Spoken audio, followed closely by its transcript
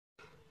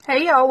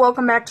Hey y'all,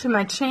 welcome back to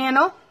my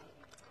channel.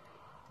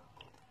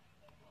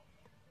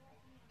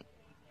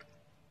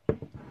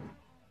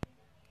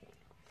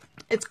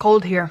 It's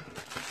cold here.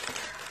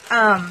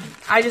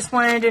 I just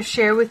wanted to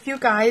share with you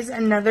guys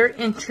another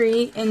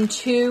entry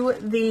into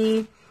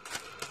the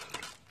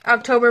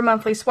October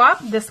monthly swap.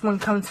 This one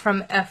comes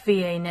from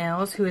FVA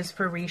Nails, who is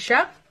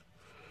Felicia.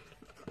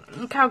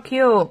 Look how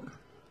cute.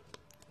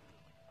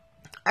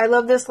 I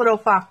love this little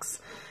fox.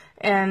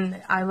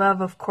 And I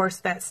love, of course,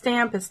 that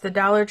stamp. It's the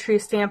Dollar Tree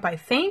stamp, I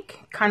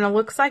think. Kind of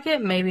looks like it.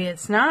 Maybe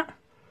it's not.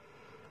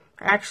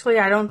 Actually,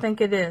 I don't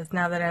think it is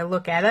now that I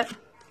look at it.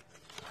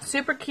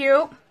 Super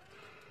cute.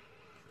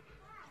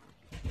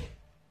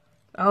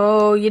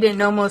 Oh, you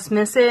didn't almost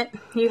miss it?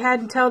 You had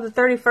until the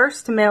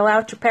 31st to mail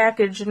out your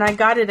package, and I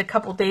got it a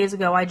couple days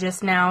ago. I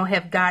just now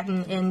have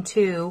gotten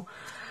into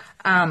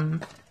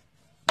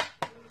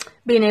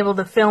being able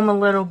to film a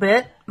little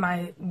bit.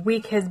 My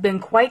week has been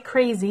quite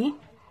crazy.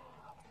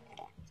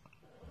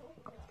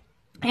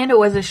 And it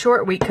was a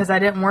short week because I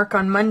didn't work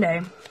on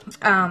Monday.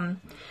 And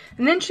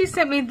then she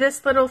sent me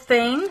this little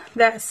thing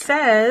that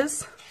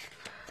says,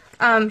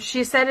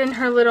 she said in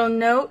her little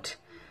note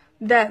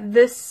that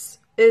this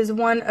is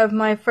one of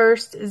my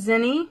first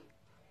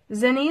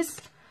zennies.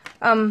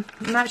 I'm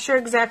not sure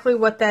exactly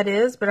what that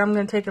is, but I'm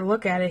going to take a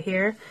look at it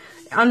here.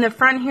 On the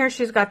front here,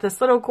 she's got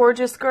this little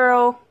gorgeous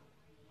girl.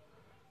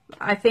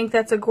 I think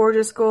that's a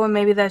gorgeous girl, and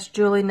maybe that's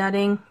Julie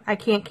Nutting. I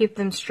can't keep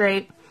them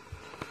straight.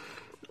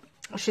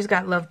 She's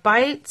got Love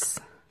Bites.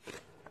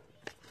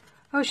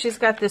 Oh, she's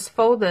got this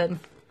folded.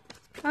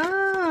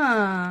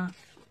 Ah.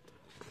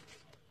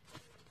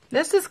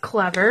 This is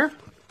clever.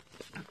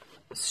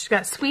 She's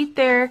got sweet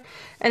there.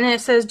 And then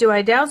it says, do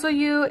I dazzle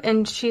you?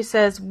 And she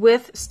says,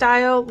 with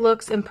style,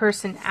 looks, and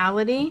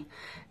personality.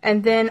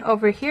 And then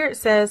over here it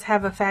says,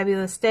 have a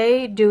fabulous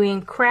day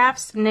doing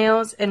crafts,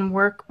 nails, and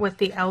work with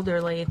the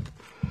elderly.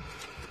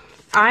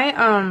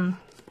 I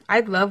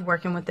love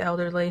working with the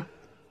elderly.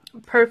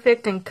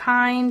 Perfect and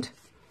kind.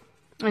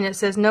 And it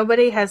says,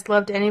 nobody has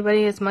loved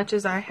anybody as much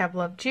as I have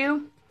loved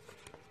you.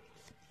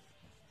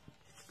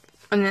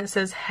 And then it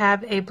says,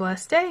 have a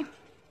blessed day.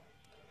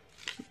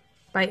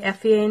 By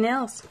FVA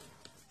Nails.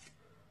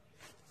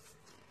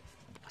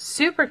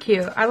 Super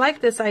cute. I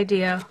like this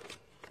idea.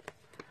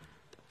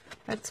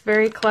 That's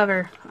very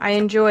clever. I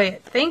enjoy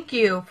it. Thank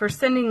you for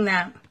sending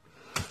that.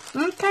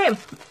 Okay.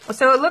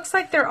 So it looks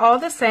like they're all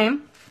the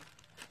same.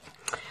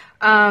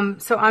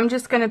 So I'm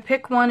just going to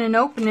pick one and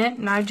open it,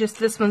 and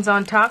this one's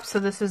on top, so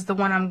this is the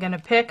one I'm going to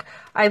pick.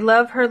 I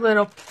love her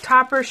little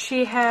topper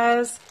she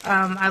has.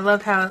 I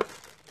love how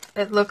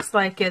it looks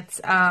like it's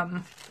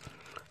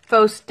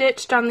faux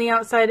stitched on the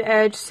outside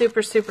edge.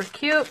 Super, super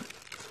cute.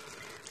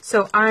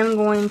 So I'm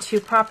going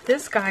to pop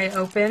this guy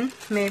open,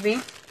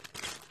 maybe.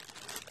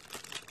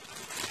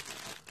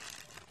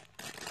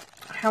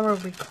 How are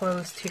we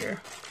closed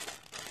here?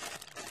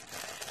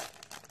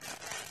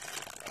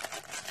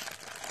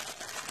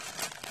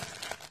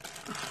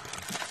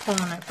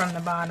 Pulling it from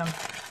the bottom.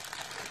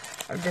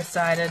 I've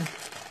decided.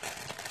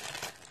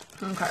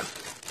 Okay.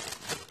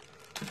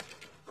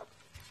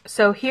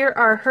 So here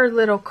are her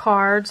little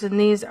cards, and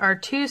these are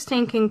too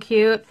stinking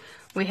cute.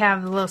 We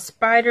have the little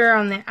spider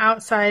on the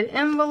outside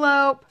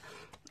envelope.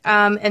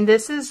 And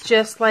this is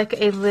just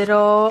like a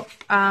little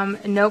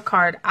note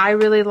card. I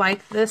really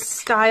like this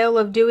style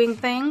of doing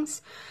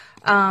things.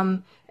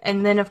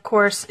 And then, of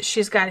course,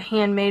 she's got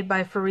Handmade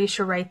by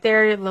Felicia right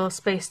there. A little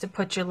space to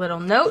put your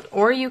little note.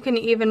 Or you can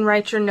even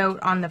write your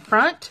note on the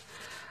front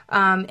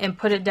and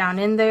put it down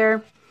in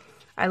there.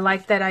 I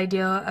like that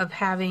idea of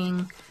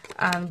having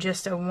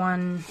just a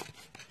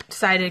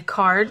one-sided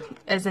card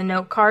as a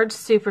note card.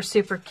 Super,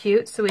 super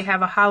cute. So we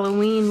have a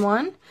Halloween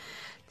one.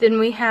 Then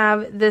we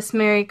have this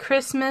Merry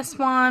Christmas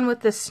one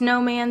with the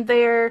snowman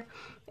there.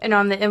 And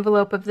on the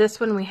envelope of this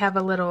one, we have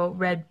a little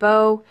red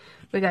bow.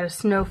 We got a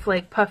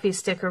snowflake puffy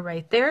sticker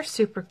right there.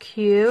 Super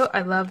cute.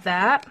 I love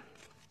that.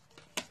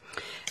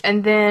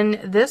 And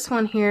then this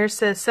one here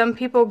says, some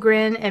people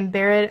grin and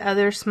bear it,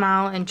 others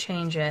smile and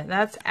change it.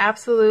 That's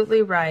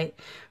absolutely right.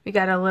 We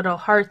got a little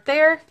heart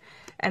there.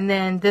 And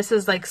then this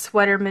is like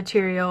sweater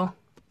material,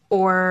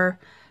 or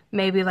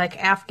maybe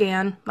like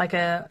Afghan, like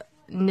a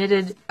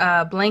knitted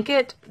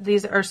blanket.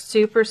 These are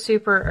super,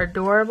 super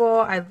adorable.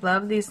 I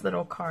love these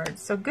little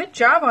cards. So good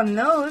job on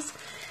those.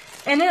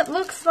 And it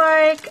looks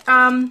like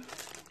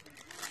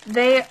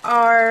they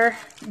are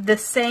the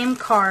same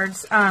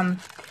cards. And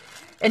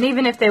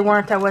even if they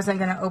weren't, I wasn't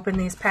going to open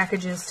these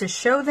packages to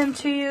show them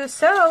to you.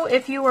 So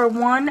if you are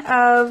one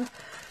of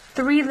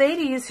 3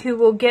 ladies who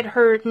will get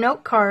her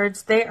note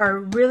cards, they are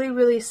really,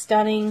 really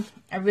stunning.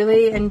 I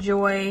really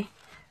enjoy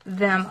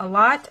them a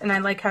lot. And I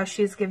like how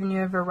she's given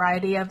you a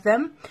variety of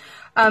them.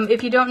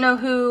 If you don't know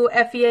who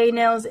FVA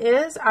Nails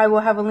is, I will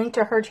have a link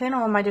to her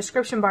channel in my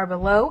description bar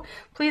below.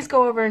 Please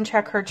go over and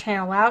check her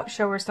channel out.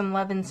 Show her some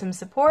love and some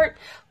support.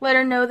 Let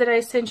her know that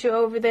I sent you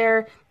over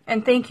there.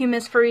 And thank you,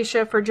 Miss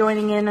Felicia, for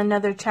joining in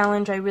another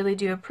challenge. I really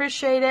do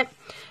appreciate it.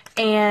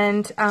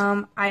 And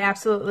I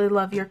absolutely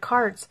love your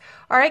cards.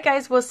 All right,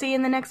 guys, we'll see you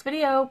in the next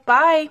video.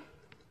 Bye.